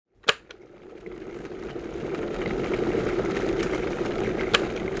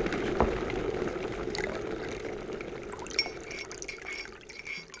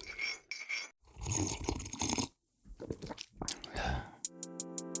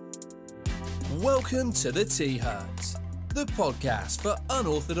Welcome to the Tea Hut, the podcast for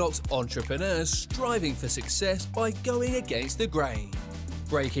unorthodox entrepreneurs striving for success by going against the grain,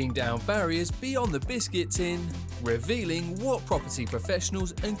 breaking down barriers beyond the biscuit tin, revealing what property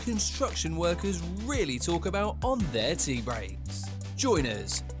professionals and construction workers really talk about on their tea breaks. Join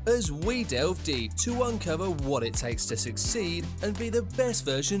us as we delve deep to uncover what it takes to succeed and be the best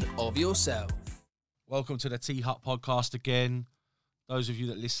version of yourself. Welcome to the Tea Hut podcast again. Those of you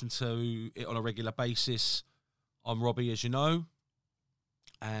that listen to it on a regular basis, I'm Robbie, as you know,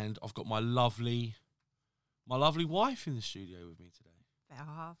 and I've got my lovely wife in the studio with me today.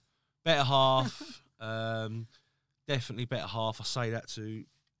 Better half. Definitely better half. I say that to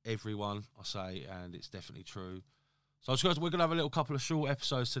everyone, and it's definitely true. So we're going to have a little couple of short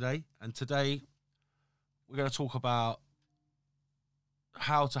episodes today, and today we're going to talk about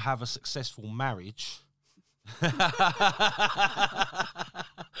how to have a successful marriage.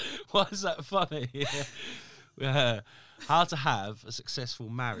 Why is that funny? Yeah. How to have a successful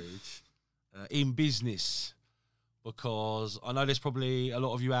marriage in business, because I know there's probably a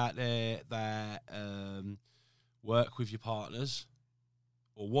lot of you out there that work with your partners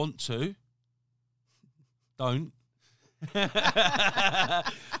or want to. Don't. No,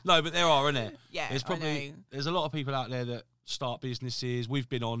 but there are, isn't there? Yeah, there's a lot of people out there that start businesses. We've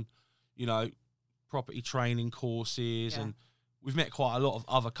been on, property training courses, and we've met quite a lot of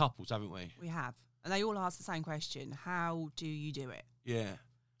other couples, haven't we? We have. And they all ask the same question. How do you do it? Yeah.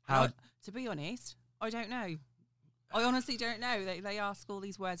 To be honest, I don't know. I honestly don't know. They ask all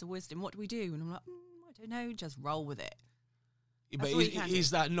these words of wisdom. What do we do? And I'm like, I don't know. Just roll with it. But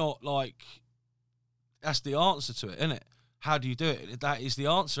is that not like, that's the answer to it, isn't it? How do you do it? That is the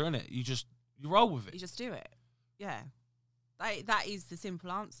answer, isn't it? You roll with it. You just do it. Yeah. That is the simple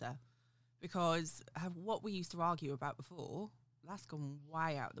answer. Because what we used to argue about before, that's gone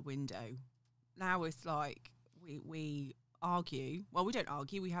way out the window. Now it's like we argue. Well, we don't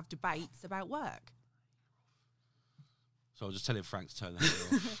argue. We have debates about work. So I was just telling Frank to turn that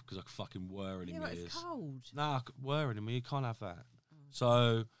off because I could fucking whirring in my ears. It's cold. Nah, whirring in me. You can't have that.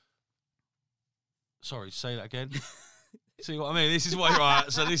 So, sorry, say that again. See what I mean? This is what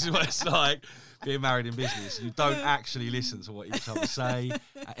right. So this is what it's like being married in business. You don't actually listen to what each other say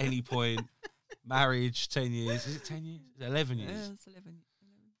at any point. Marriage, 10 years. Is it 10 years? Is it 11 years? Yeah, it's 11.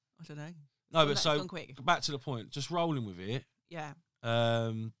 I don't know. No, but so back to the point. Just rolling with it. Yeah.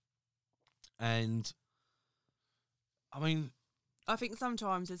 And I mean, I think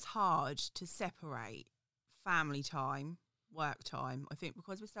sometimes it's hard to separate family time, work time. I think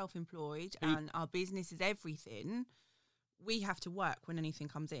because we're self-employed and our business is everything, we have to work when anything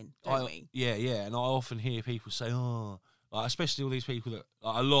comes in, don't we? Yeah. And I often hear people say, especially all these people that,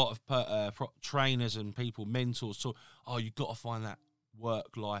 a lot of trainers and people, mentors, talk, you've got to find that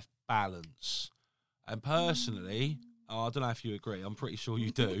work-life balance. And personally, I don't know if you agree, I'm pretty sure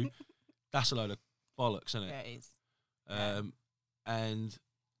you do, that's a load of bollocks, isn't it? Yeah, it is. And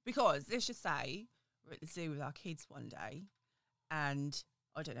because let's just say we're at the zoo with our kids one day, and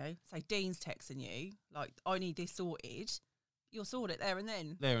I don't know, say Dean's texting you like, I need this sorted. You'll sort it there and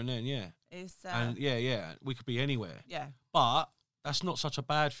then. Yeah. It's and yeah, we could be anywhere. Yeah, but that's not such a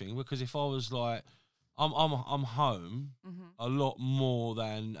bad thing, because if I was like, I'm home a lot more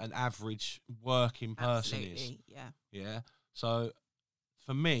than an average working person is. Yeah. So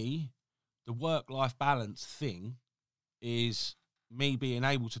for me, the work-life balance thing is me being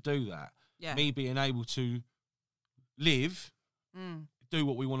able to do that. Yeah. Me being able to live, do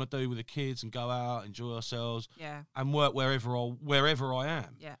what we want to do with the kids and go out, enjoy ourselves, and work wherever I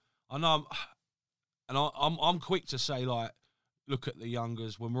am. Yeah. I know I'm quick to say, like, look at the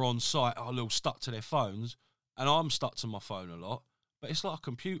youngers when we're on site, a little stuck to their phones, and I'm stuck to my phone a lot. But it's like a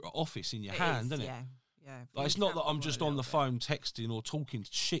computer office in your hand, isn't it? Yeah. Like, it's not that I'm just on the phone texting or talking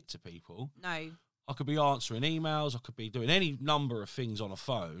shit to people. No. I could be answering emails. I could be doing any number of things on a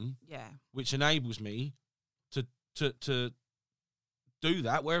phone. Yeah. Which enables me to do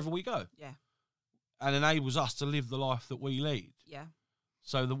that wherever we go. Yeah. And enables us to live the life that we lead. Yeah.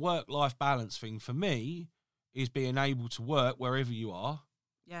 So the work-life balance thing for me is being able to work wherever you are.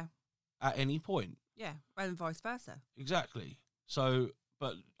 Yeah. At any point. Yeah. And vice versa. Exactly. So,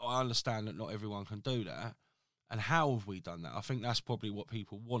 but I understand that not everyone can do that. And how have we done that? I think that's probably what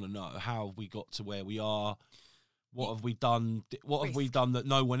people want to know. How have we got to where we are? What have we done? What have we done that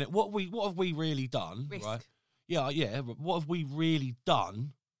no one? What have we really done? Risk. Right? Yeah. But what have we really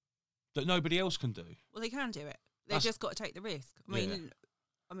done that nobody else can do? Well, they can do it. They've just got to take the risk.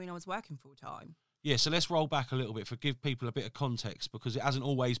 I mean, I was working full time. Yeah. So let's roll back a little bit, give people a bit of context, because it hasn't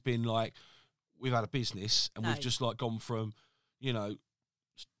always been like we've had a business and we've just like gone from,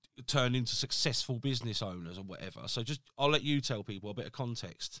 turned into successful business owners or whatever. So I'll let you tell people a bit of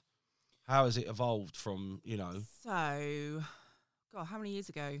context. How has it evolved from, So, God, how many years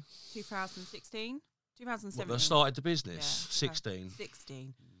ago? 2016? 2017. What, they started the business? Yeah, 16?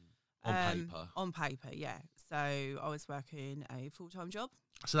 16. On paper? On paper, yeah. So I was working a full-time job.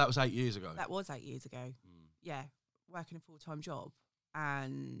 So that was 8 years ago? That was 8 years ago. Yeah, working a full-time job.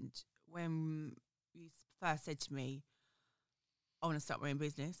 And when you first said to me, I want to start my own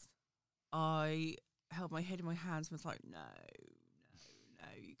business, I held my head in my hands and was like, no,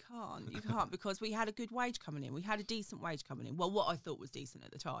 you can't. You can't, because we had a good wage coming in. We had a decent wage coming in. Well, what I thought was decent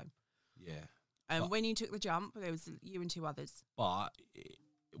at the time. Yeah. And when you took the jump, there was you and 2 others. But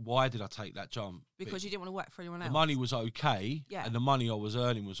why did I take that jump? Because you didn't want to work for anyone else. The money was okay, Yeah. and the money I was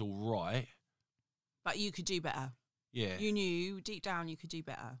earning was all right. But you could do better. Yeah. You knew deep down you could do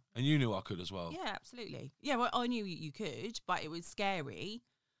better. And you knew I could as well. Yeah, absolutely. Yeah, well, I knew you could, but it was scary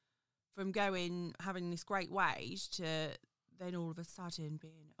from having this great wage to then all of a sudden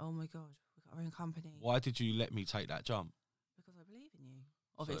being, oh my God, we've got our own company. Why did you let me take that jump? Because I believe in you,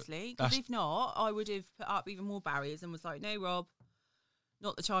 obviously. So because if not, I would have put up even more barriers and was like, no, Rob,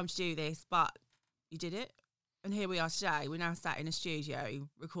 not the time to do this, but you did it. And here we are today. We're now sat in a studio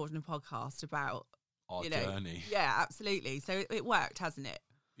recording a podcast about our journey. Yeah, absolutely. So it worked, hasn't it?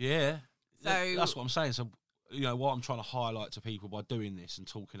 Yeah. So that's what I'm saying. So, what I'm trying to highlight to people by doing this and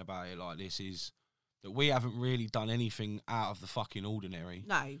talking about it like this is that we haven't really done anything out of the fucking ordinary.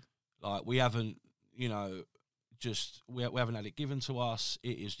 No. Like, we haven't, we haven't had it given to us.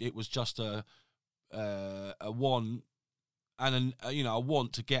 It was just a want and a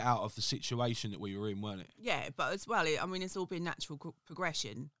want to get out of the situation that we were in, weren't it? Yeah, but as well, it's all been natural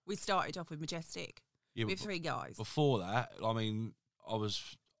progression. We started off with Majestic. Yeah, with 3 guys. Before that, I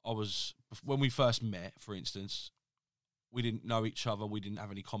was when we first met, for instance, we didn't know each other. We didn't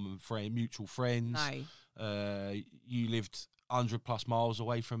have any mutual friends. No. You lived 100+ miles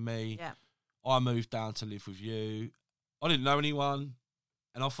away from me. Yeah. I moved down to live with you. I didn't know anyone,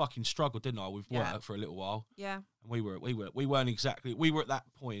 and I fucking struggled, didn't I, with work for a little while. Yeah. And we weren't exactly. We were at that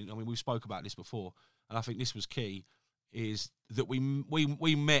point. We spoke about this before, and I think this was key, is that we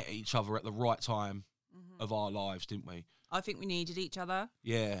met each other at the right time of our lives, didn't we? I think we needed each other.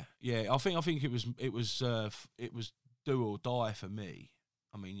 Yeah. I think it was do or die for me.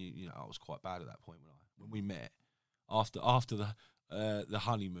 I mean, I was quite bad at that point when we met after the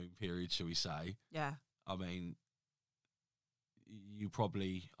honeymoon period, shall we say? Yeah. I mean, you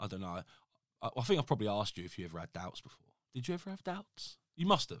probably, I don't know. I think I've probably asked you if you ever had doubts before. Did you ever have doubts? You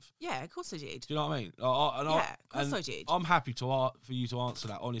must have. Yeah, of course I did. Do you know what I mean? Of course I did. I'm happy for you to answer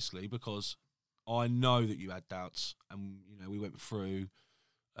that honestly, because I know that you had doubts, and we went through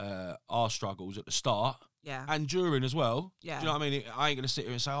our struggles at the start, and during as well. Yeah. Do you know what I mean? I ain't gonna sit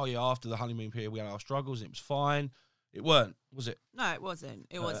here and say, oh yeah, after the honeymoon period we had our struggles and it was fine. It weren't, was it? No, it wasn't.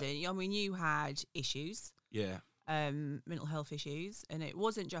 It wasn't. You had issues. Yeah. Mental health issues, and it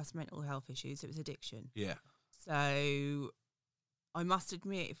wasn't just mental health issues; it was addiction. Yeah. So, I must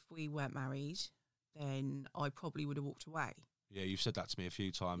admit, if we weren't married, then I probably would have walked away. Yeah, you've said that to me a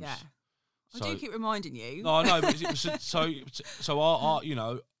few times. Yeah. So, I do keep reminding you. No, I know, but it was so our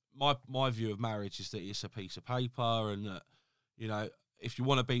my view of marriage is that it's a piece of paper, and that if you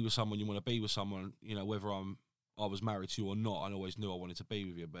want to be with someone, you want to be with someone. Whether I was married to you or not, I always knew I wanted to be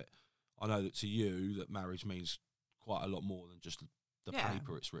with you. But I know that to you, that marriage means quite a lot more than just the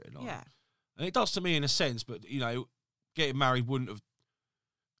paper it's written on. Yeah, and it does to me in a sense. But getting married wouldn't have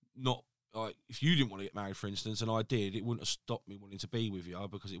not. Like, if you didn't want to get married, for instance, and I did, it wouldn't have stopped me wanting to be with you,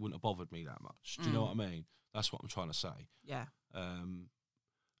 because it wouldn't have bothered me that much. Do you know what I mean? That's what I'm trying to say. Yeah.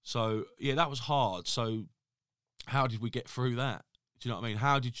 So, yeah, that was hard. So, how did we get through that? Do you know what I mean?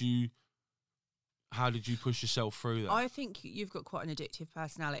 How did you push yourself through that? I think you've got quite an addictive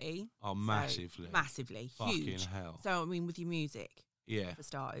personality. Oh, massively. Massively. Fucking huge. hell. So, with your music, for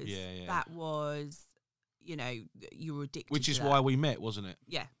starters, that was, you were addicted Which to is that. why we met, wasn't it?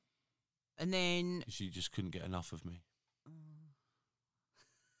 Yeah. And then... Because you just couldn't get enough of me.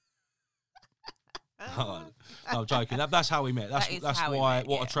 No, I'm joking. That's how we met. That's why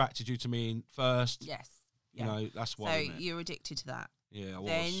what attracted you to me first. Yes. That's why. So you're addicted to that. Yeah, I was.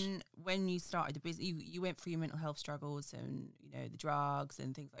 Then when you started the business, you went through your mental health struggles and the drugs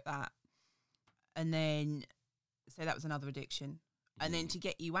and things like that. And then, so that was another addiction. And then to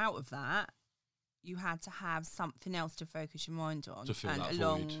get you out of that, you had to have something else to focus your mind on. To fill and that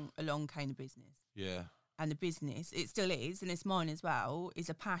void. along came the business. Yeah. And the business, it still is, and it's mine as well, is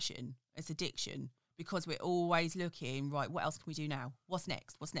a passion. It's addiction. because we're always looking, right, what else can we do now? What's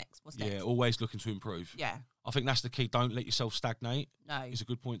next? What's next? What's next? Yeah, always looking to improve. Yeah. I think that's the key. Don't let yourself stagnate. No. It's a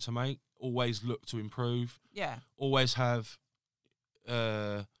good point to make. Always look to improve. Yeah. Always have,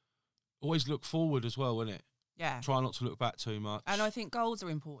 always look forward as well, isn't it? Yeah. Try not to look back too much. And I think goals are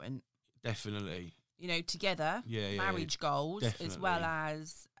important. Definitely. You know, together, marriage goals, Definitely. as well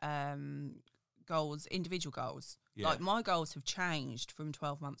as goals, individual goals. Yeah. Like my goals have changed from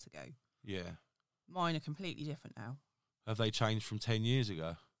 12 months ago. Yeah. Mine are completely different now. Have they changed from 10 years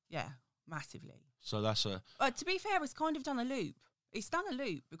ago? Yeah, massively. So that's a... To be fair, it's kind of done a loop. It's done a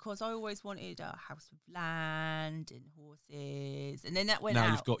loop because I always wanted a house with land and horses. And then that went out.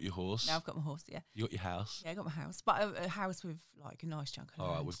 Now you've got your horse. Now I've got my horse, yeah. You got your house. Yeah, I got my house. But a house with like a nice chunk of land.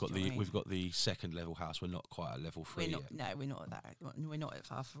 All right, we've got the second level house. We're not quite at level 3 yet. No, we're not at that. We're not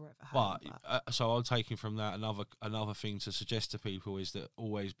at our forever But, home. so I'm taking from that another thing to suggest to people is that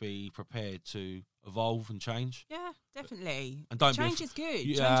always be prepared to evolve and change. Yeah, definitely. And don't change is good.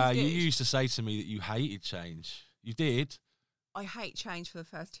 You, change is you good. used to say to me that you hated change. You did. I hate change for the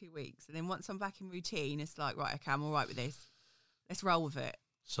first 2 weeks. And then once I'm back in routine, it's like, right, okay, I'm all right with this. Let's roll with it.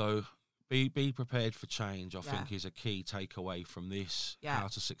 So be prepared for change, I think, is a key takeaway from this. Yeah. How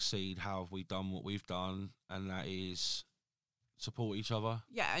to succeed, how have we done what we've done, and that is support each other.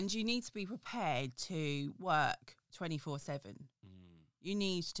 Yeah, and you need to be prepared to work 24/7. You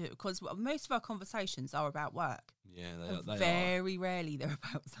need to, because most of our conversations are about work. Yeah, they very rarely they're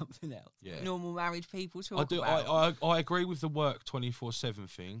about something else. Yeah. Normal married people talk about. I agree with the work 24/7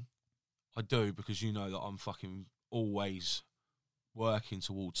 thing. I do, because you know that I'm fucking always working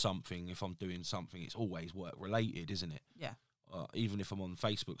towards something. If I'm doing something, it's always work related, isn't it? Yeah. Even if I'm on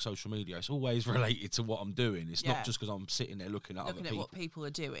Facebook, social media, it's always related to what I'm doing. It's not just because I'm sitting there looking at other people. What people are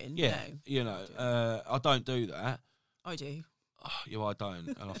doing. Yeah, No, you know, I don't do that. I do. Yeah, I don't,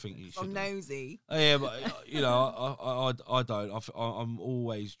 and I think you should. I'm nosy. Yeah, but you know, I don't. I'm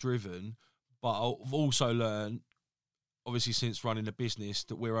always driven, but I've also learned, obviously, since running a business,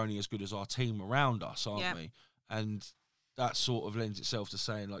 that we're only as good as our team around us, aren't we? And that sort of lends itself to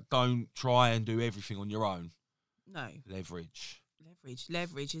saying, like, don't try and do everything on your own. No. Leverage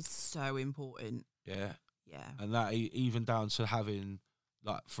is so important. Yeah. Yeah. And that even down to having,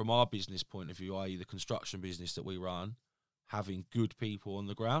 like, from our business point of view, i.e. the construction business that we run, having good people on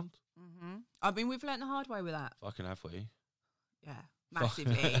the ground. Mm-hmm. I mean, we've learnt the hard way with that. Fucking have we? Yeah,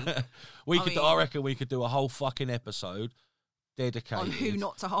 massively. I reckon we could do a whole fucking episode dedicated on who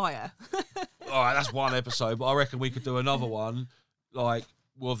not to hire. All right, that's one episode, but I reckon we could do another one, like,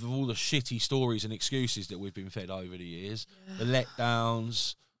 with all the shitty stories and excuses that we've been fed over the years, the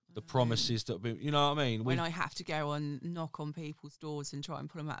letdowns, the promises that have been, you know what I mean? When I have to go and knock on people's doors and try and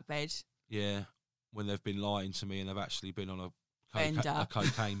pull them out of bed. Yeah, when they've been lying to me and they've actually been on a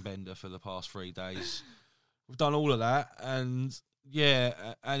cocaine bender for the past 3 days. We've done all of that, and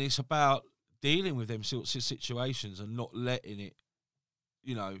and it's about dealing with them sorts of situations and not letting it,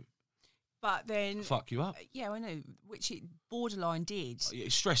 you know, but then fuck you up. Yeah, I know, which it borderline did.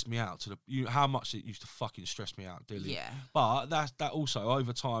 It stressed me out to how much it used to fucking stress me out, Dilly. Yeah. But that also,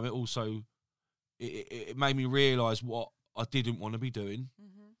 over time, it also it made me realise what I didn't want to be doing.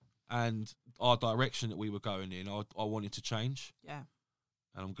 And our direction that we were going in, I wanted to change. Yeah.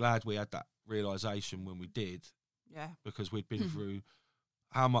 And I'm glad we had that realisation when we did. Yeah. Because we'd been through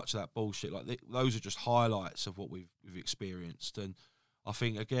how much of that bullshit, like those are just highlights of what we've experienced. And I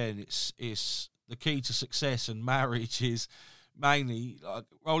think, again, it's the key to success and marriage is mainly, like,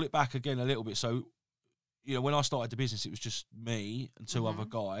 roll it back again a little bit. So, you know, when I started the business, it was just me and 2 other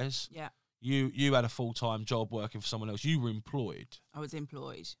guys. Yeah. You had a full-time job working for someone else. You were employed. I was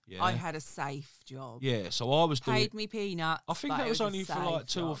employed. Yeah. I had a safe job. Yeah, so I was paid me peanuts. I think that was only for like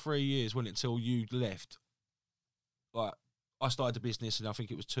 2 or 3 years, wasn't it, until you left. Like, I started the business, and I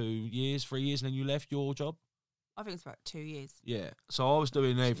think it was 2 years, 3 years, and then you left your job. I think it's about 2 years. Yeah, so I was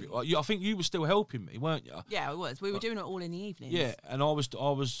doing I think you were still helping me, weren't you? Yeah, I was. We were doing it all in the evenings. Yeah, and I was.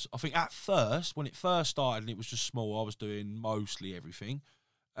 I think at first, when it first started, and it was just small, I was doing mostly everything.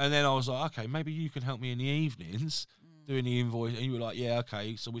 And then I was like, okay, maybe you can help me in the evenings doing the invoice. And you were like, yeah,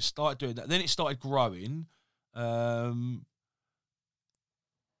 okay. So we started doing that. Then it started growing. And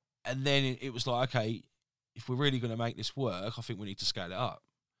then it was like, okay, if we're really going to make this work, I think we need to scale it up.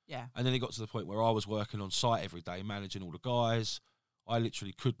 Yeah. And then it got to the point where I was working on site every day, managing all the guys. I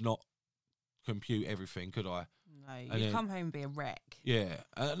literally could not compute everything, could I? No, you'd come home and be a wreck. Yeah.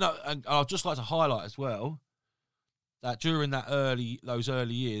 No, and I'd just like to highlight as well that during those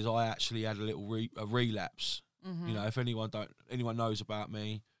early years, I actually had a little relapse. You know, if anyone knows about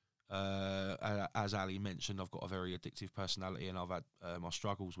me, as Ali mentioned, I've got a very addictive personality, and I've had my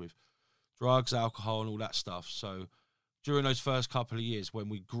struggles with drugs, alcohol, and all that stuff. So during those first couple of years, when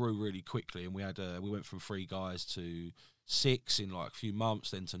we grew really quickly, and we went from 3 guys to 6 in like a few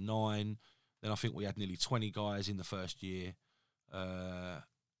months, then to 9. Then I think we had nearly 20 guys in the first year, and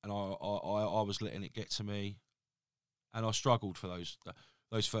I was letting it get to me, and I struggled for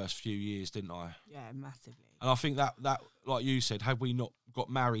those first few years, didn't I? Yeah, massively. And I think that like you said, had we not got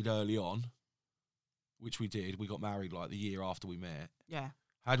married early on, which we did, we got married like the year after we met. Yeah.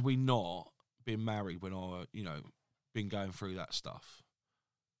 Had we not been married when I, been going through that stuff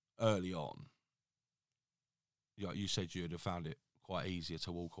early on, like you said, you'd have found it quite easier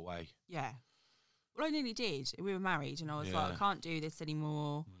to walk away. Yeah. Well, I nearly did. We were married, and I was like, I can't do this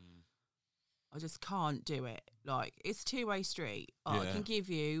anymore. I just can't do it. Like, it's a two-way street. I can give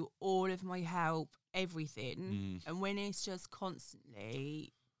you all of my help, everything, and when it's just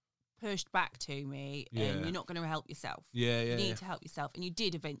constantly pushed back to me, and you're not going to help yourself. You need to help yourself, and you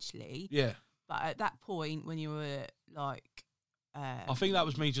did eventually. Yeah. But at that point, when you were like, I think that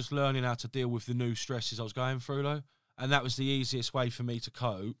was me just learning how to deal with the new stresses I was going through, though, and that was the easiest way for me to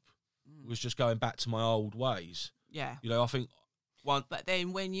cope. Was just going back to my old ways. Yeah. I think But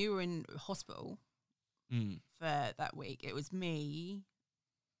then when you were in hospital for that week, it was me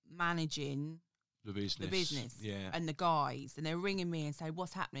managing the business, and the guys, and they're ringing me and say,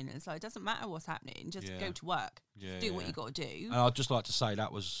 "What's happening?" And it's like, it doesn't matter what's happening, just go to work, just do what you got to do. And I'd just like to say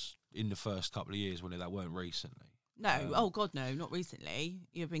that was in the first couple of years, when that weren't recently. No, oh God, no, not recently.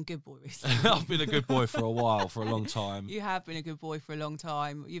 You've been a good boy recently. I've been a good boy for a while, for a long time. You have been a good boy for a long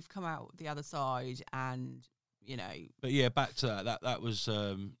time. You've come out the other side, and But yeah, back to that was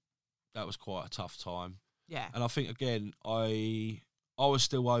quite a tough time. Yeah, and I think again, I was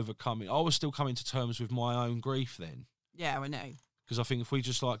still overcoming. I was still coming to terms with my own grief then. Yeah, I know. Because I think if we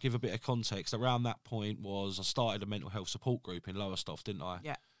just give a bit of context, around that point I started a mental health support group in Lowestoft, didn't I?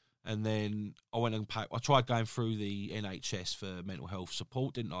 Yeah. And then I went and I tried going through the NHS for mental health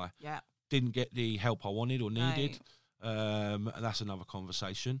support, didn't I? Yeah. Didn't get the help I wanted or needed. No. And that's another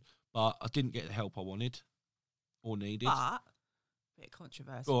conversation. But I didn't get the help I wanted or needed. But, a bit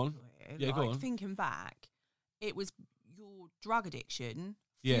controversial. Go on. Here. Yeah, go on. Thinking back, it was your drug addiction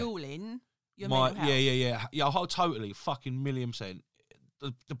fueling your mental health. Yeah, totally, fucking 1,000,000%.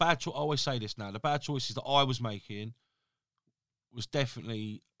 The bad choice, I always say this now, the bad choices that I was making was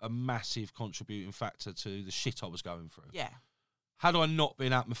definitely a massive contributing factor to the shit I was going through. Yeah. Had I not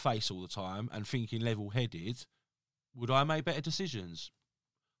been at my face all the time and thinking level-headed, would I have made better decisions?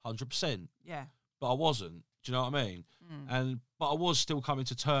 100%. Yeah. But I wasn't. Do you know what I mean? But I was still coming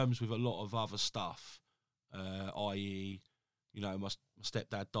to terms with a lot of other stuff, i.e., my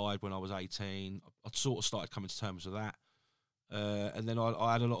stepdad died when I was 18. I sort of started coming to terms with that. And then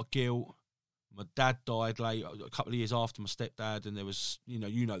I had a lot of guilt. My dad died late, a couple of years after my stepdad, and there was,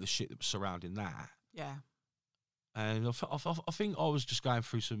 the shit that was surrounding that. Yeah. And I think I was just going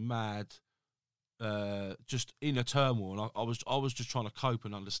through some mad, just inner turmoil, and I was just trying to cope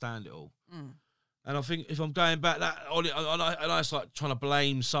and understand it all. And I think if I'm going back and I was like trying to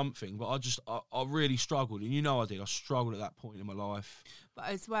blame something, but I really struggled, and I did. I struggled at that point in my life. But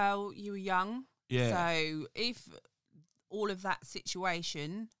as well, you were young. Yeah. So if all of that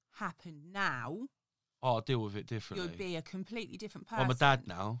situation happened now, I'll deal with it differently. You'd be a completely different person. I'm a dad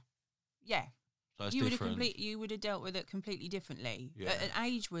now. Yeah. So it's different. You would have dealt with it completely differently. Yeah. An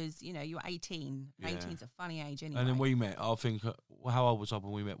age was, you were 18. Yeah. 18's a funny age anyway. And then we met, I think, how old was I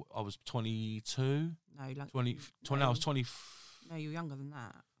when we met? I was 22? No, like... 20, I was 20... No, you were younger than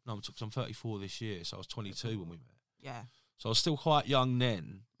that. No, I'm 34 this year, so I was 22 when we met. Yeah. So I was still quite young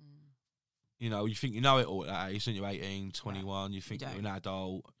then. You think you know it all at that age, and you're 18, 21, you think you're an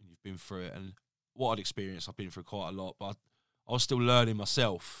adult, and you've been through it. And what I'd experienced, I've been through quite a lot, but I was still learning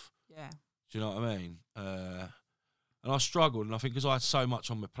myself. Yeah. Do you know what I mean? And I struggled, and I think because I had so much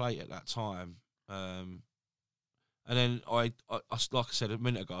on my plate at that time. And then I, like I said a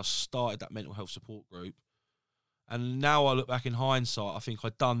minute ago, I started that mental health support group. And now I look back in hindsight, I think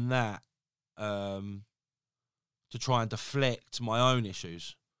I'd done that to try and deflect my own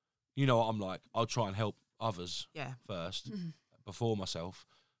issues. You know what I'm like? I'll try and help others first, before myself.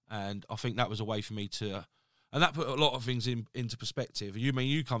 And I think that was a way for me to... And that put a lot of things into perspective.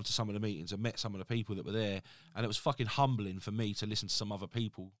 You come to some of the meetings and met some of the people that were there, and it was fucking humbling for me to listen to some other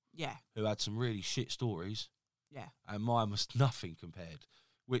people who had some really shit stories. Yeah. And mine was nothing compared,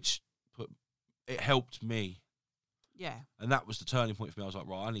 which it helped me. Yeah. And that was the turning point for me. I was like,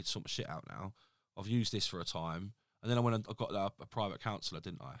 right, I need to sort my shit out now. I've used this for a time. And then I got a private counsellor,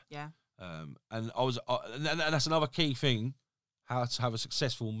 didn't I? Yeah. And and that's another key thing, how to have a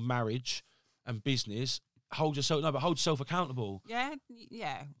successful marriage and business. hold yourself accountable. Yeah. Do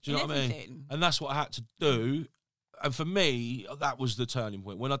you know what I mean? And that's what I had to do. And for me, that was the turning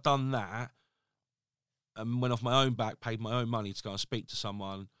point. When I'd done that and went off my own back, paid my own money to go and speak to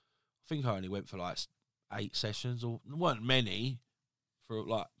someone, I think I only went for like 8 sessions, or there weren't many, for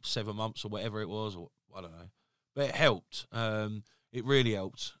like 7 months or whatever it was, or I don't know. But it helped. It really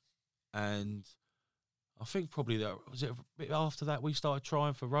helped. And I think probably was it a bit after that we started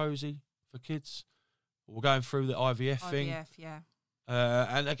trying for Rosie, for kids. We're going through the IVF thing. IVF, yeah.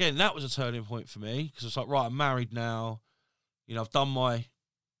 And again, that was a turning point for me, because it's like, right, I'm married now. You know, I've done my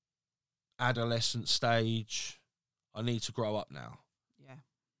adolescent stage. I need to grow up now. Yeah.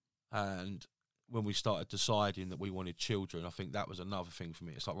 And when we started deciding that we wanted children, I think that was another thing for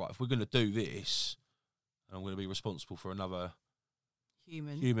me. It's like, right, if we're going to do this, and I'm going to be responsible for another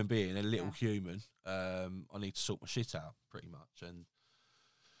human being, a little human, I need to sort my shit out, pretty much. And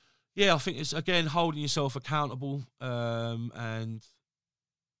yeah, I think it's, again, holding yourself accountable, and,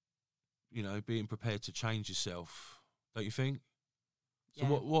 you know, being prepared to change yourself, don't you think? So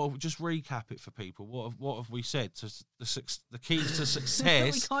what? Just recap it for people. What have we said? To the keys to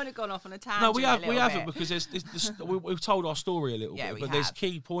success. We've kind of gone off on a tangent. No, we haven't, because we've told our story a little bit, but there's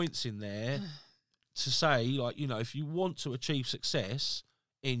key points in there to say, like, you know, if you want to achieve success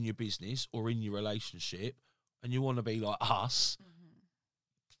in your business or in your relationship, and you want to be like us,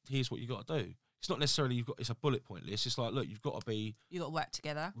 here's what you got to do. It's not necessarily it's a bullet point list. It's like, look, you've got to work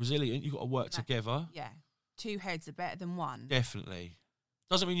together, resilient. You've got to work together. Yeah, 2 heads are better than one. Definitely.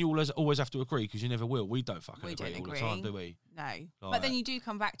 Doesn't mean you always have to agree, because you never will. We don't fucking agree all the time, do we? No. Like, but then you do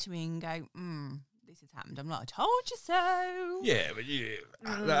come back to me and go, this has happened. I'm like, I told you so. Yeah,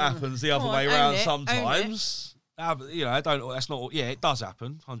 but that happens the other way around sometimes. You know, that's not. Yeah, it does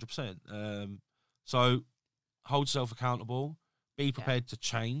happen, 100%. So hold yourself accountable. Be prepared to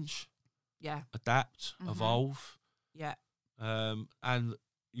change. Yeah. Adapt. Evolve. Yeah. And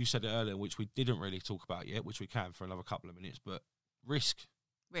you said it earlier, which we didn't really talk about yet, which we can for another couple of minutes, but risk.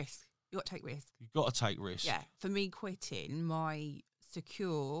 You got to take risk. You've got to take risk. Yeah. For me, quitting my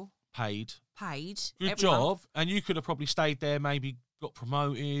secure, paid good job, month. And you could have probably stayed there, maybe got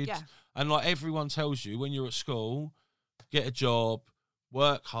promoted. Yeah. And like everyone tells you when you're at school, get a job,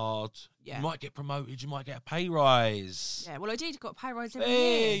 work hard. Yeah. You might get promoted. You might get a pay rise. Yeah. Well, I did. Got a pay rise every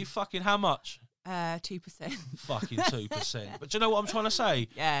year. Fucking how much? 2%. Fucking 2%. But do you know what I'm trying to say?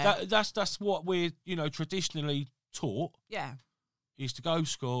 Yeah. That's what we're, you know, traditionally taught. Yeah. Is to go to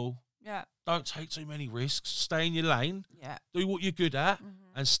school. Yeah. Don't take too many risks. Stay in your lane. Yeah. Do what you're good at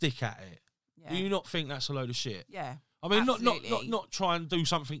and stick at it. Yeah. Do you not think that's a load of shit? Yeah. I mean, not try and do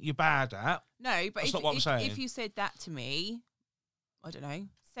something you're bad at. No, but that's not what I'm saying. If you said that to me, I don't know,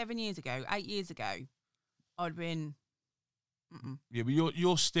 7 years ago, 8 years ago, I'd have been. Yeah, but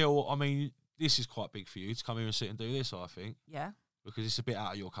you're still. I mean, this is quite big for you to come here and sit and do this. I think. Yeah. Because it's a bit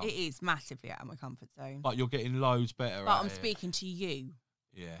out of your comfort. It is massively out of my comfort zone. But you're getting loads better. But I'm speaking to you.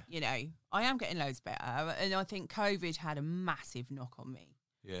 Yeah. You know, I am getting loads better, and I think COVID had a massive knock on me.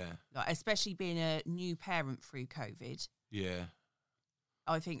 Yeah. Like, especially being a new parent through COVID. Yeah.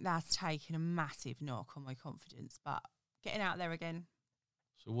 I think that's taken a massive knock on my confidence. But getting out there again,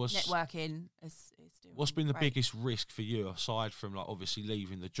 so networking is doing. What's been the biggest risk for you, aside from like obviously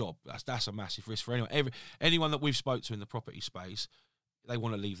leaving the job? That's a massive risk for anyone. Anyone that we've spoke to in the property space, they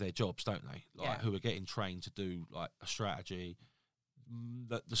want to leave their jobs, don't they? Like who are getting trained to do like a strategy.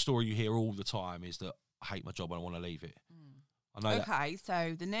 The story you hear all the time is that I hate my job and I want to leave it. I know that. Okay,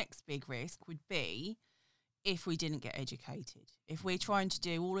 so the next big risk would be if we didn't get educated. If we're trying to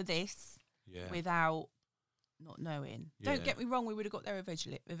do all of this without not knowing. Yeah. Don't get me wrong, we would have got there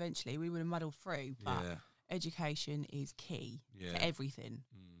eventually. We would have muddled through, but education is key to everything.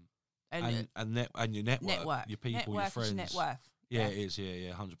 And your network, your people, your friends. Net worth. Yeah, it is.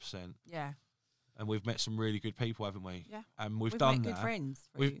 Yeah, 100%. Yeah. And we've met some really good people, haven't we? Yeah. And we've done met that. Good friends.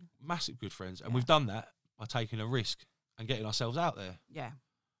 We've massive good friends, and we've done that by taking a risk and getting ourselves out there. Yeah.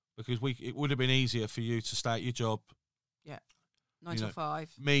 Because it would have been easier for you to stay at your job. Yeah. 9 to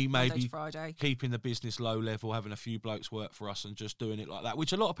 5. Me, maybe Friday. Keeping the business low level, having a few blokes work for us and just doing it like that,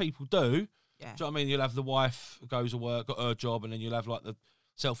 which a lot of people do. Yeah. Do you know what I mean? You'll have the wife who goes to work, got her job, and then you'll have like the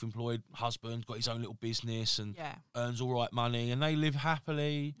self-employed husband, got his own little business and earns all right money, and they live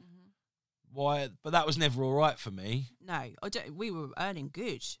happily. Why? But that was never all right for me. No, we were earning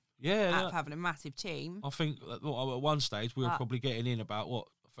good. Yeah. Having a massive team. I think at one stage we were probably getting in about what,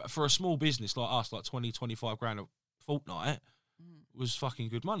 for a small business like us, like 20, 25 grand a fortnight was fucking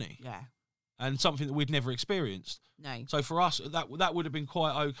good money. Yeah. And something that we'd never experienced. No. So for us, that would have been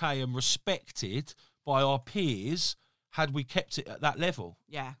quite okay and respected by our peers had we kept it at that level.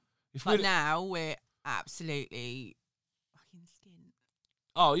 Yeah. But now we're absolutely fucking skint.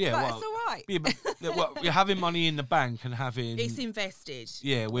 Oh yeah, But well, it's all right. yeah, but well, you're having money in the bank and having It's invested.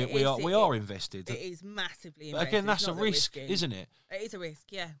 Yeah, we are invested. It is massively But invested. again, that's It's a not that risk, we're isn't it? It is a risk,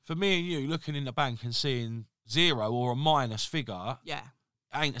 yeah. For me and you, looking in the bank and seeing 0 or a minus figure, Yeah.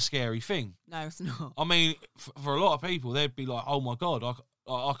 ain't a scary thing. No, it's not. I mean, for a lot of people, they'd be like, "Oh my god,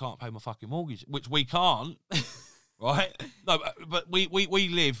 I can't pay my fucking mortgage," which we can't, right? No, but we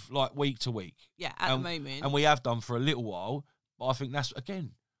live like week to week. Yeah, at the moment. And we have done for a little while. But I think that's,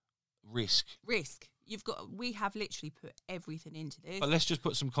 again, risk. We have literally put everything into this. But let's just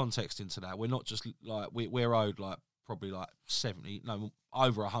put some context into that. We're not just like, we're owed like probably like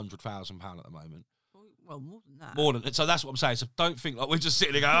over £100,000 at the moment. Well, more than that. More than, so that's what I'm saying. So don't think like we're just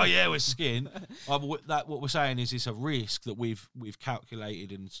sitting there going, "Oh yeah, we're skinned." What we're saying is it's a risk that we've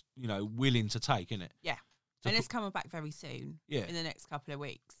calculated and, you know, willing to take, isn't it? Yeah. And it's coming back very soon. Yeah. In the next couple of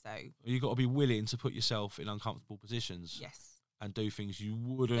weeks. So you've got to be willing to put yourself in uncomfortable positions. Yes. And do things you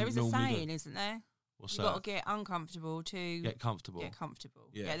wouldn't. There is a saying, isn't there? What's You've that? got to get uncomfortable to get comfortable.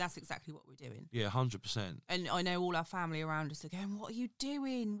 Yeah, that's exactly what we're doing. Yeah, 100%. And I know all our family around us are going, "What are you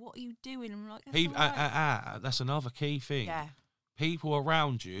doing? What are you doing?" And I'm like, "That's all right." That's another key thing. Yeah. People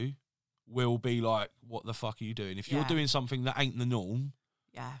around you will be like, "What the fuck are you doing?" If you're doing something that ain't the norm,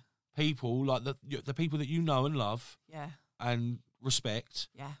 yeah, people like the people that you know and love, and respect,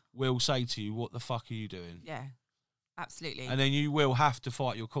 will say to you, "What the fuck are you doing?" Yeah, absolutely. And then you will have to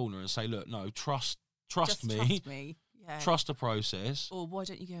fight your corner and say, "Look, no, trust me. Trust me. Yeah. Trust the process." Or why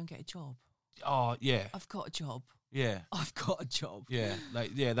don't you go and get a job? Oh yeah, I've got a job. Yeah, I've got a job. Yeah,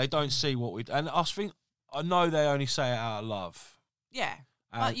 they don't see what we. And I know they only say it out of love. Yeah,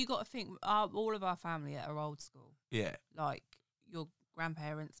 but you got to think, all of our family are old school. Yeah, like your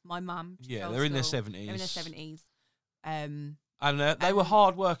grandparents, my mum. Yeah, they're in their 70s. They're in their 70s. And they were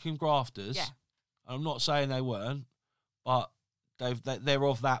hard-working grafters. Yeah. I'm not saying they weren't, but they're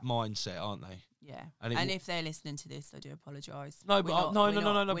of that mindset, aren't they? Yeah. And if they're listening to this, I do apologise. No, but no.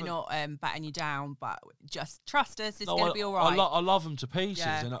 We're not batting you down, but just trust us. It's going to be all right. I love them to pieces,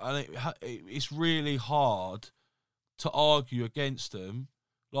 and it's really hard to argue against them.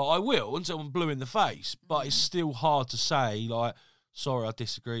 Like, I will until I'm blue in the face, but it's still hard to say, like, sorry, I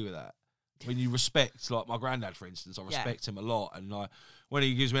disagree with that. When you respect, like my granddad, for instance, I respect him a lot, and like when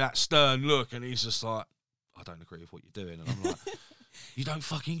he gives me that stern look, and he's just like, I don't agree with what you're doing, and I'm like, you don't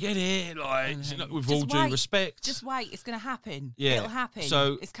fucking get it, like, with all due respect. Just wait, it's going to happen. Yeah, it'll happen.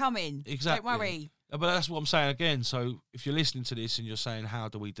 So it's coming. Exactly. Don't worry. But that's what I'm saying again. So if you're listening to this and you're saying, how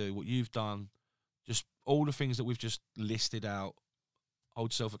do we do what you've done? Just all the things that we've just listed out.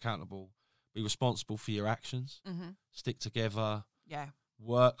 Hold yourself accountable. Be responsible for your actions. Mm-hmm. Stick together. Yeah.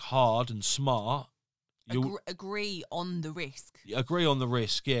 Work hard and smart. Agree on the risk. Agree on the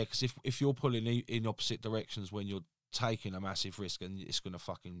risk, yeah. Because if you're pulling in opposite directions when you're taking a massive risk, and it's going to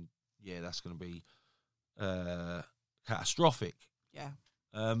fucking, that's going to be catastrophic. Yeah.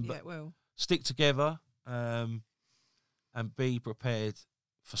 But it will. Stick together and be prepared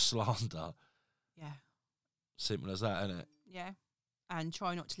for slander. Yeah. Simple as that, isn't it? Yeah. And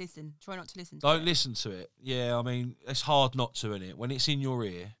try not to listen. Don't listen to it. Yeah, I mean, it's hard not to, isn't it? When it's in your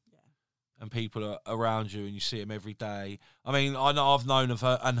ear and people are around you and you see them every day. I mean, I know I've known of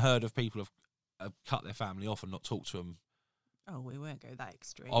and heard of people have cut their family off and not talked to them. Oh, we won't go that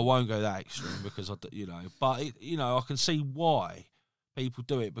extreme. I won't go that extreme because, but, I can see why people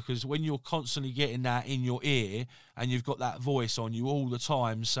do it, because when you're constantly getting that in your ear and you've got that voice on you all the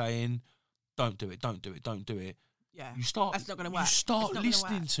time saying, don't do it, don't do it, don't do it. Yeah, that's not going to work. You start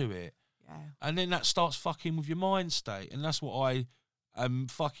listening to it. Yeah. And then that starts fucking with your mind state. And that's what I am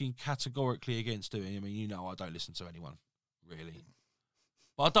fucking categorically against doing. I mean, I don't listen to anyone, really.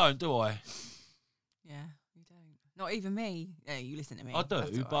 But I don't, do I? Yeah, you don't. Not even me. Yeah, you listen to me. I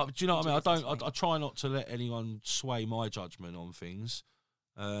do, but do you know what I mean? I try not to let anyone sway my judgment on things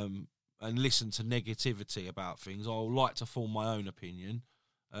and listen to negativity about things. I like to form my own opinion.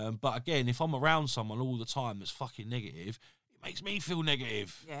 But again, if I'm around someone all the time that's fucking negative, it makes me feel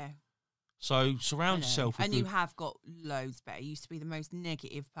negative. Yeah. So surround yourself with you have got loads better. You used to be the most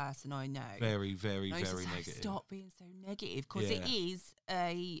negative person I know. Very, very, very negative. Stop being so negative, because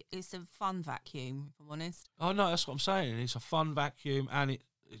it's a fun vacuum, if I'm honest. Oh no, that's what I'm saying. It's a fun vacuum, and it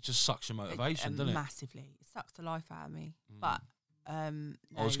just sucks your motivation, doesn't it? Massively. It sucks the life out of me. But I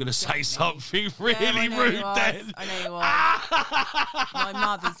was going to say something really rude then. I know you was. My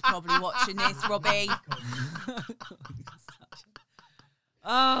mother's probably watching this, Robbie.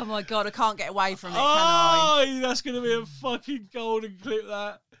 Oh my God, I can't get away from it, can I? That's going to be a fucking golden clip,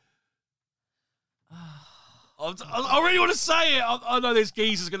 that. I really want to say it. I know this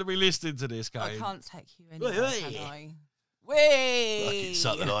geezer's going to be listening to this game. I can't take you anywhere, can I? Whee! Fucking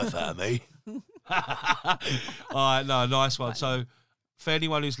suck the life out of me. All right, no, nice one. So, for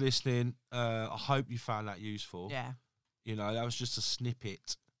anyone who's listening, I hope you found that useful. Yeah. You know, that was just a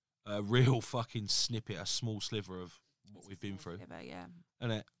snippet, a real fucking snippet, a small sliver of what we've been through. Sliver, yeah.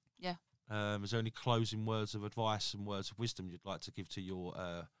 Isn't it? Yeah. Is there any closing words of advice and words of wisdom you'd like to give to your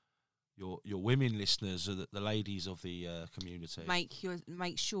women listeners, or the ladies of the community?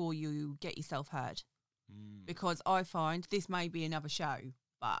 Make sure you get yourself heard, because I find this may be another show,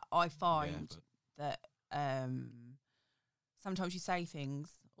 but I find that sometimes you say things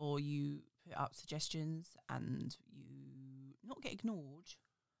or you put up suggestions and you not get ignored,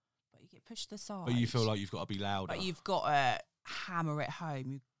 but you get pushed to the side. But you feel like you've got to be louder. But you've got to hammer it home.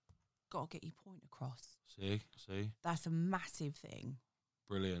 You've got to get your point across. See? That's a massive thing.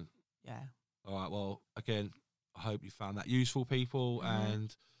 Brilliant. Yeah. All right, well, again, I hope you found that useful, people,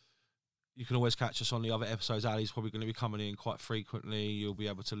 and you can always catch us on the other episodes. Ali's probably going to be coming in quite frequently. You'll be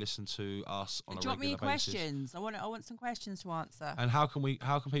able to listen to us on a regular basis. Drop me questions. I want some questions to answer. And how can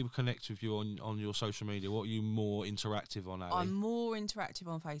people connect with you on your social media? What are you more interactive on, Ali? I'm more interactive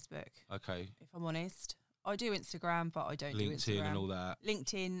on Facebook. Okay. If I'm honest. I do Instagram, but I don't do Instagram. LinkedIn and all that.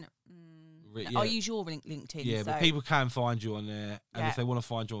 LinkedIn. I use your LinkedIn. Yeah, but people can find you on there. And if they want to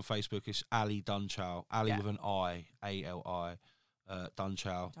find you on Facebook, it's Ali Dunchow. Ali with an I, A-L-I.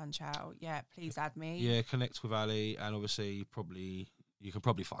 Dunchow. Dunchow, yeah. Please add me. Yeah, connect with Ali, and obviously you can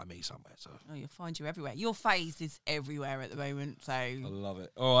probably find me somewhere. So you'll find you everywhere. Your face is everywhere at the moment. So I love it.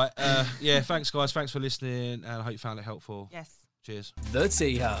 All right, thanks guys. Thanks for listening, and I hope you found it helpful. Yes. Cheers. The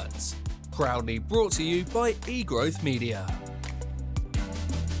Tea Hut, proudly brought to you by eGrowth Media.